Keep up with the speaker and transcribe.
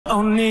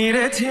Oh, 你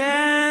的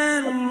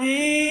甜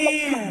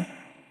蜜.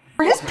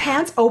 Are his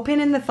pants open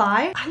in the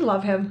thigh? I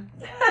love him.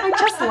 I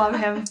just love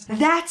him.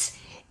 That's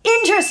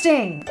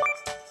interesting.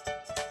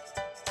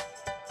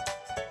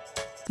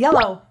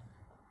 Yellow.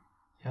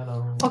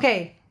 Hello.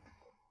 Okay.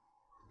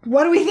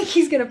 What do we think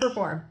he's gonna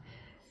perform?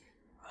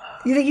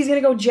 You think he's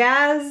gonna go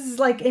jazz,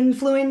 like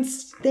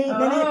influenced?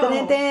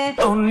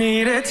 Oh,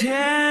 你的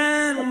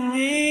甜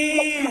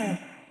蜜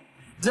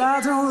打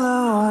动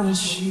了我的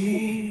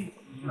心。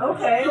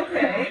 Okay,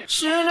 okay.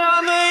 是那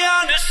么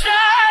样的傻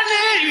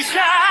女，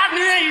傻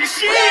女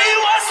吸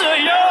我所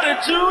有的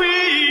注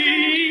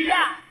意。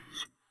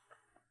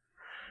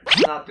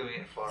It's not doing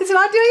it for me. It's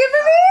not doing it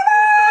for me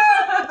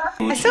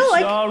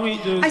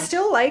either. I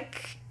still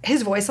like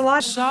his voice a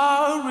lot.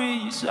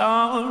 Sorry,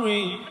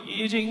 sorry,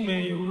 已经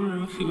没有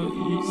任何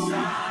意思。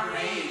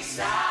Sorry,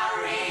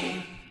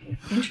 sorry.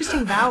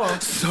 Interesting vowel.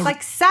 It's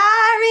like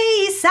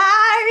sorry,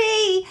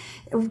 sorry.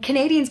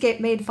 Canadians get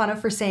made fun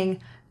of for saying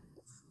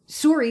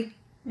sorry.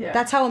 Yeah.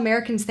 That's how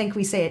Americans think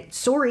we say it.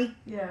 Sorry.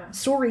 Yeah.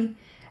 Sorry.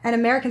 And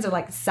Americans are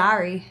like,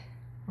 sorry.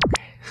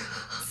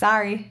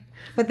 Sorry.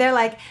 But they're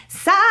like,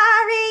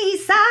 sorry,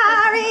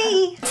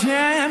 sorry. Don't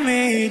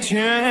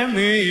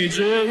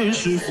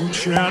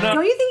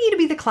you think he'd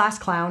be the class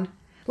clown?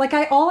 Like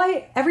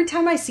every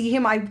time I see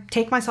him, I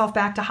take myself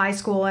back to high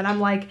school and I'm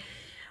like,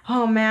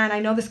 oh man, I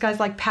know this guy's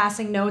like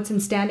passing notes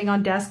and standing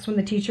on desks when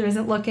the teacher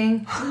isn't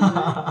looking.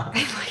 And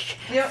like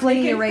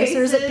flinging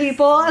erasers at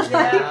people.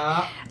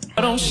 Yeah. I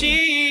don't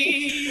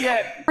see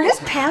yet. Are his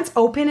pants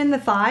open in the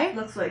thigh?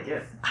 Looks like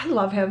it. I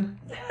love him.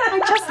 I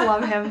just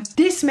love him.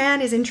 This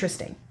man is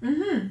interesting.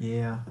 Mm-hmm.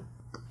 Yeah.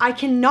 I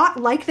cannot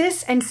like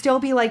this and still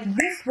be like,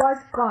 this was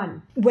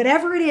fun.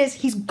 Whatever it is,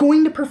 he's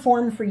going to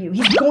perform for you.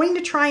 He's going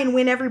to try and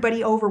win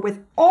everybody over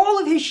with all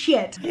of his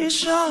shit.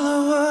 This is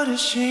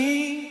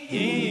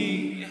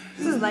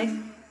nice.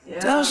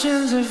 Yeah. This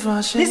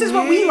is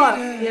what we love.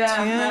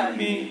 Yeah.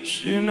 Even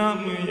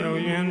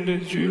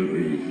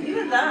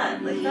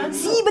that, like that's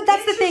See, but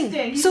that's the thing.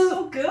 He's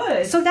so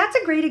good. So that's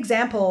a great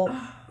example.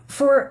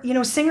 For, you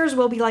know, singers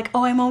will be like,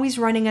 oh, I'm always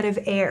running out of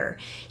air.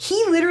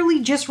 He literally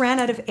just ran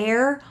out of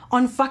air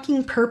on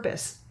fucking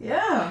purpose.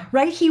 Yeah.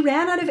 Right? He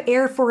ran out of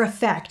air for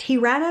effect. He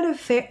ran out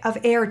of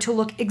air to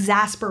look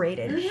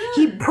exasperated. Mm-hmm.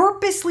 He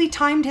purposely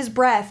timed his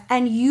breath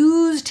and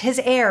used his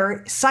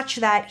air such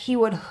that he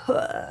would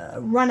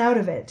run out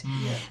of it.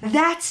 Yeah.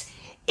 That's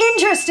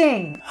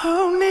interesting.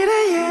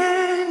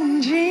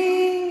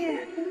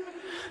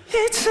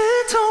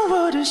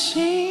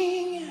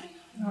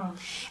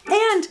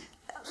 And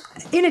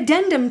in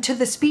addendum to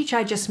the speech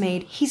I just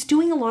made, he's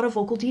doing a lot of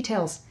vocal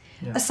details.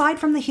 Yeah. Aside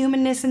from the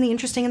humanness and the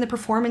interesting and the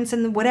performance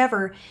and the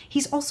whatever,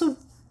 he's also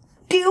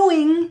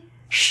doing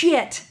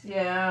shit.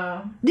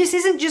 Yeah. This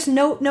isn't just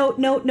note, note,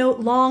 note, note,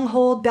 long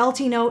hold,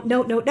 belty note,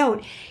 note, note,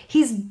 note.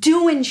 He's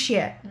doing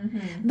shit.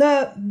 Mm-hmm.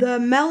 The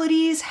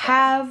melodies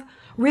have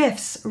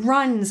riffs,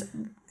 runs,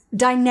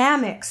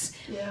 dynamics,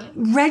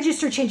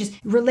 register changes.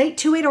 Relate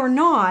to it or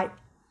not,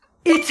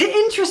 it's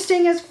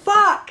interesting as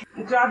fuck.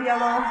 Good job,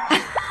 Yellow.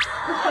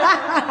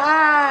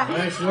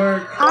 Nice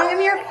work. I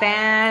am your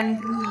fan.